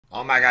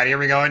Oh my god, here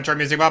we go, intro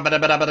music,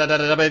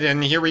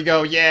 and here we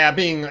go, yeah,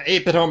 being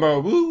 8-bit homo,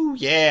 woo,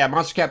 yeah,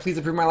 Monster Cat, please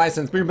approve my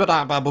license, boom,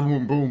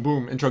 boom, boom,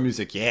 boom, intro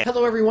music, yeah.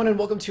 Hello everyone and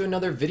welcome to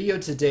another video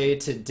today.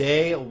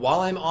 Today, while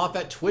I'm off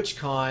at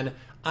TwitchCon,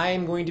 I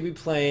am going to be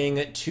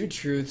playing Two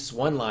Truths,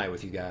 One Lie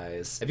with you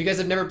guys. If you guys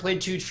have never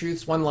played Two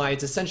Truths, One Lie,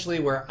 it's essentially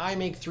where I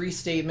make 3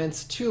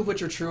 statements, 2 of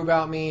which are true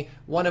about me,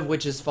 1 of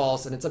which is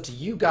false, and it's up to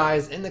you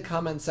guys in the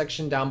comment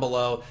section down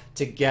below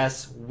to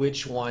guess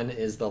which one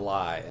is the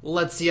lie.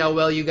 Let's see how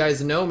well you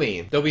guys know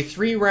me. There'll be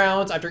 3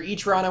 rounds. After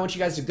each round, I want you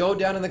guys to go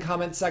down in the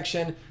comment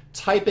section,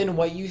 type in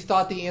what you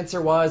thought the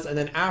answer was, and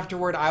then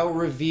afterward I will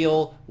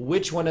reveal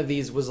which one of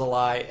these was a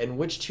lie and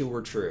which 2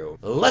 were true.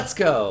 Let's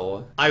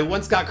go! I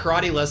once got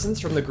karate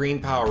lessons from the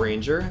Green Power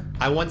Ranger.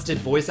 I once did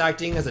voice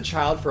acting as a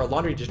child for a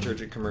laundry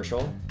detergent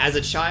commercial. As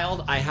a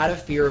child, I had a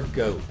fear of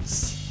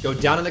goats. Go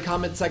down in the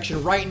comment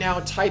section right now,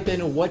 type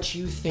in what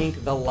you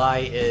think the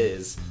lie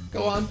is.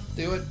 Go on,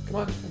 do it. Come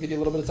on, I'll give you a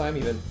little bit of time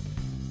even.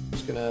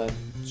 Just gonna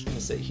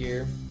sit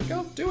here.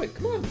 Go, do it,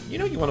 come on. You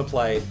know you wanna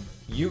play.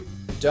 You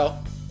don't.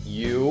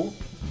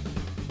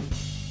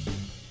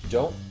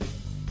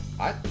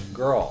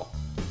 Girl,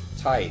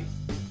 tight.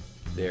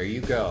 There you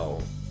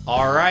go.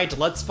 Alright,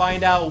 let's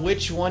find out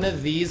which one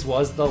of these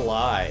was the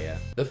lie.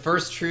 The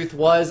first truth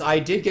was I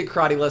did get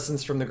karate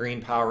lessons from the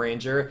Green Power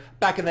Ranger.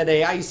 Back in the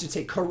day, I used to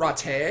take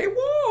karate.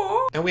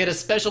 Whoa! And we had a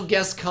special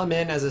guest come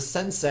in as a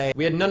sensei.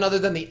 We had none other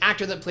than the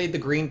actor that played the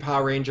Green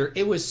Power Ranger.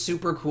 It was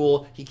super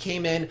cool. He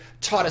came in,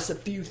 taught us a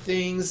few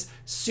things.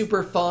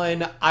 Super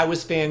fun. I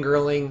was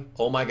fangirling.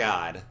 Oh my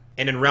god.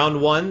 And in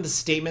round 1, the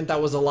statement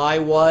that was a lie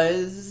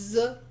was...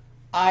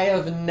 I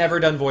have never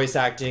done voice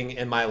acting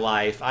in my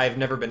life. I've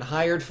never been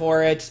hired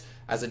for it.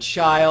 As a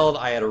child,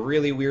 I had a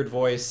really weird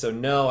voice, so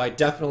no, I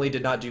definitely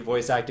did not do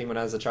voice acting when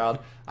I was a child.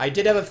 I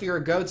did have a fear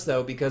of goats,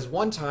 though, because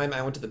one time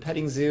I went to the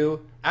petting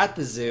zoo at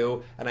the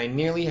zoo, and I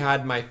nearly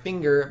had my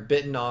finger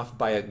bitten off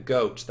by a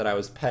goat that I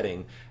was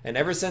petting. And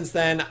ever since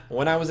then,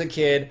 when I was a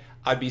kid,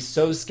 I'd be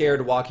so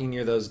scared walking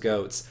near those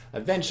goats.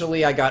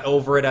 Eventually, I got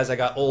over it as I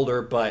got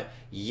older, but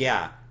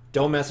yeah,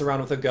 don't mess around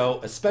with a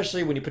goat,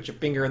 especially when you put your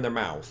finger in their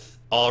mouth.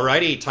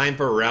 Alrighty, time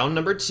for round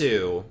number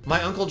 2.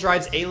 My uncle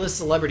drives A-list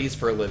celebrities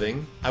for a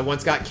living. I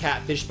once got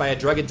catfished by a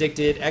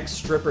drug-addicted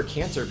ex-stripper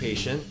cancer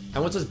patient. I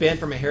once was banned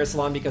from a hair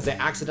salon because I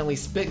accidentally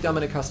spit gum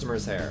in a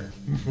customer's hair.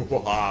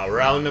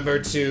 Round number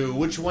 2.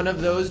 Which one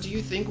of those do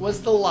you think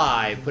was the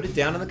lie? Put it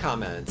down in the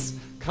comments.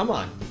 Come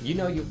on, you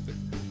know you...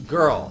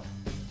 Girl,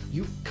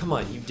 come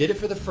on, you did it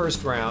for the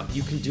first round.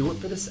 You can do it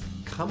for this...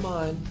 Come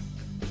on.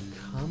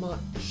 Come on.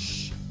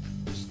 Shh.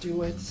 Just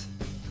do it.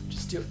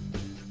 Just do it.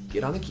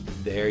 Get on the key.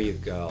 There you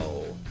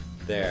go.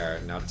 There.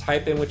 Now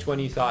type in which one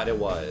you thought it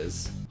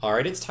was.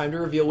 Alright, it's time to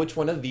reveal which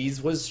one of these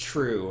was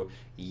true.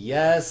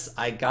 Yes,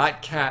 I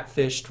got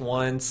catfished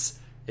once.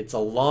 It's a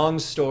long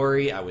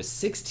story. I was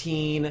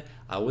 16.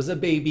 I was a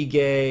baby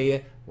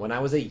gay. When I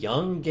was a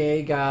young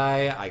gay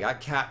guy, I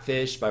got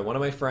catfished by one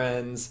of my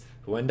friends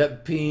who ended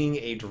up being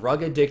a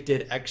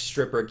drug-addicted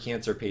ex-stripper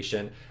cancer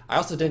patient. I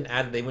also didn't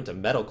add that they went to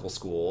medical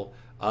school.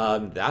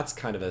 That's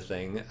kind of a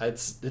thing.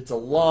 It's a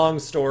long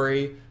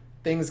story.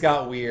 Things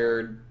got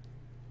weird.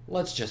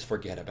 Let's just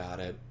forget about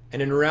it.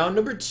 And in round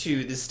number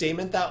 2, the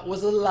statement that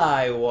was a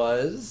lie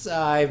was,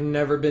 I've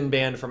never been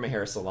banned from a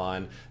hair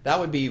salon. That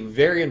would be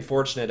very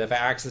unfortunate if I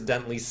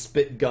accidentally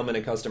spit gum in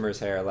a customer's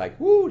hair. Like,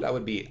 woo, that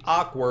would be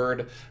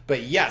awkward.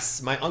 But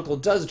yes, my uncle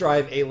does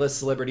drive A-list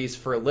celebrities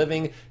for a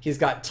living. He's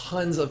got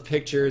tons of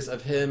pictures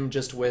of him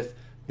just with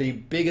the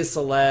biggest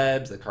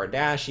celebs, the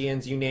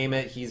Kardashians, you name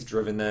it, he's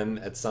driven them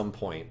at some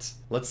point.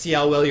 Let's see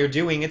how well you're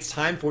doing. It's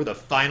time for the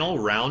final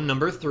round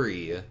number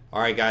 3.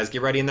 Alright guys,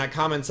 get ready in that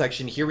comment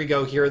section. Here we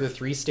go. Here are the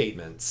 3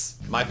 statements.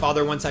 My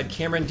father once had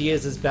Cameron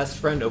Diaz's best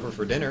friend over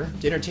for dinner.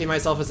 To entertain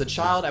myself as a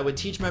child, I would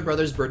teach my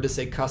brother's bird to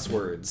say cuss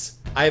words.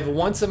 I have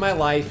once in my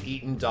life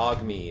eaten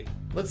dog meat.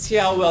 Let's see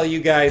how well you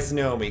guys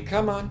know me.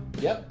 Come on.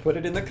 Yep, put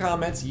it in the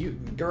comments.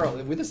 Girl,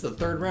 this is the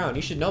 3rd round.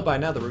 You should know by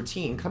now the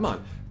routine. Come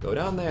on. Go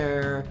down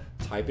there.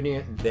 Type it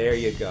in. There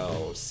you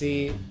go.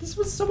 See? This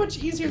was so much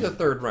easier the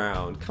 3rd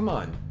round. Come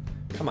on.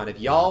 Come on.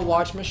 If y'all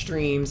watch my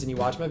streams and you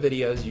watch my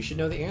videos, you should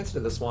know the answer to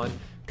this one.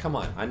 Come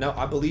on. I know.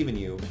 I believe in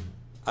you.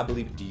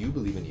 Do you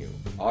believe in you?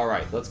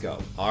 Alright, let's go.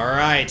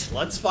 Alright,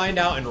 let's find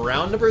out in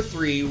round number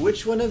 3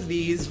 which one of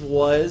these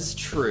was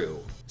true.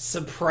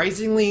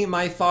 Surprisingly,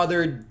 my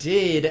father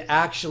did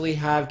actually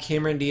have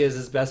Cameron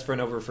Diaz's best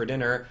friend over for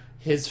dinner.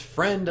 His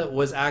friend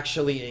was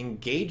actually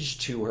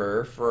engaged to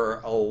her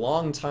for a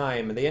long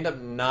time. They end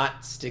up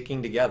not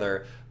sticking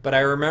together. But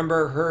I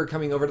remember her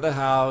coming over to the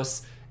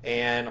house,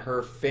 and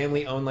her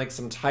family owned like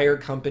some tire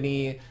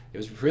company. It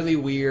was really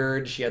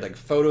weird. She had like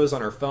photos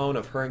on her phone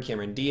of her and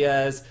Cameron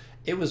Diaz.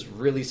 It was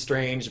really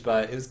strange,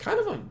 but it was kind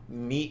of a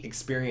neat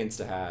experience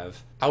to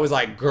have. I was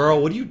like, girl,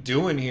 what are you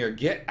doing here?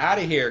 Get out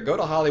of here. Go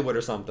to Hollywood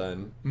or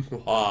something.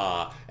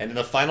 And in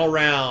the final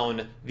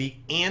round, the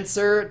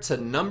answer to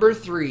number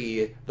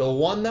 3, the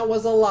one that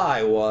was a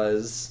lie,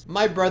 was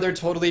my brother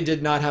totally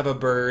did not have a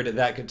bird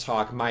that could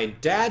talk. My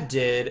dad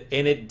did,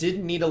 and it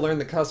didn't need to learn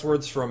the cuss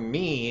words from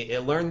me.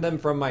 It learned them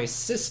from my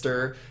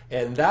sister,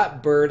 and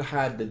that bird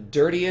had the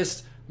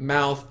dirtiest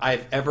mouth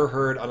I've ever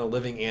heard on a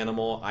living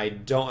animal. I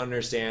don't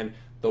understand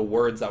the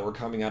words that were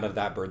coming out of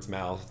that bird's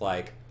mouth.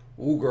 Like,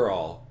 ooh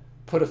girl,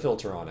 put a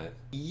filter on it.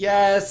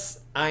 Yes,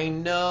 I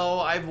know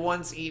I've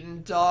once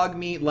eaten dog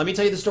meat. Let me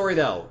tell you the story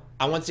though.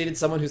 I once dated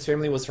someone whose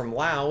family was from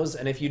Laos,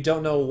 and if you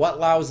don't know what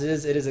Laos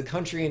is, it is a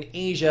country in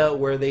Asia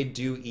where they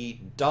do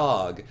eat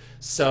dog.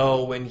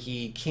 So when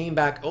he came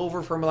back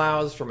over from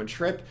Laos from a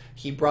trip,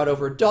 he brought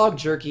over dog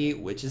jerky,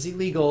 which is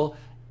illegal,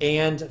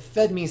 and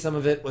fed me some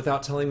of it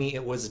without telling me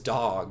it was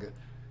dog.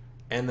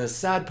 And the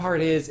sad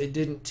part is, it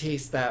didn't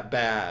taste that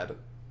bad.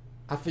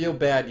 I feel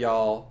bad,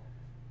 y'all,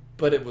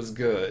 but it was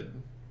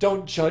good.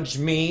 Don't judge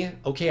me,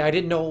 okay? I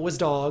didn't know it was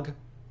dog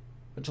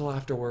until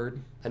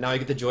afterward. And now I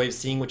get the joy of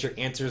seeing what your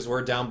answers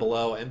were down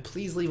below. And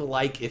please leave a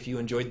like if you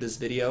enjoyed this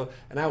video.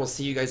 And I will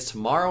see you guys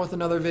tomorrow with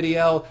another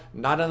video.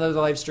 Not another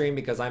live stream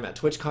because I'm at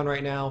TwitchCon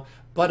right now,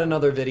 but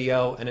another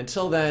video. And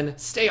until then,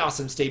 stay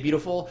awesome, stay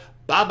beautiful.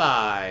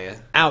 Bye-bye.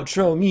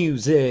 Outro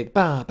music.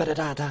 Ba ba da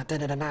da da da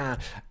da da da.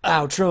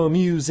 Outro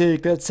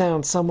music that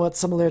sounds somewhat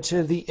similar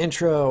to the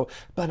intro.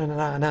 Ba na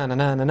na na na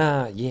na na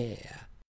na. Yeah.